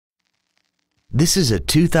This is a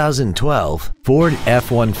 2012 Ford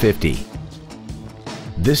F-150.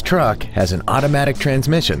 This truck has an automatic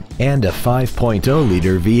transmission and a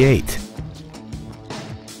 5.0-liter V8.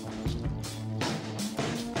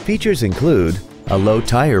 Features include a low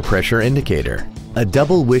tire pressure indicator, a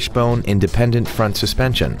double wishbone independent front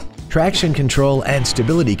suspension, traction control and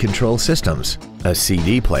stability control systems, a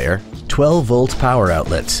CD player, 12-volt power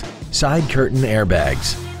outlets, side curtain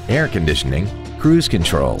airbags, air conditioning, cruise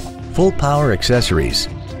control, full power accessories,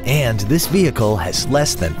 and this vehicle has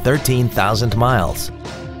less than 13,000 miles.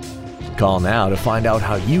 Call now to find out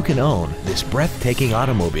how you can own this breathtaking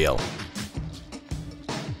automobile.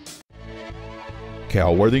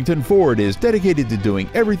 Cal Worthington Ford is dedicated to doing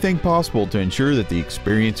everything possible to ensure that the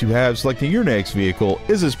experience you have selecting your next vehicle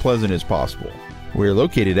is as pleasant as possible. We're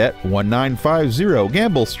located at 1950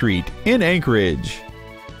 Gamble Street in Anchorage.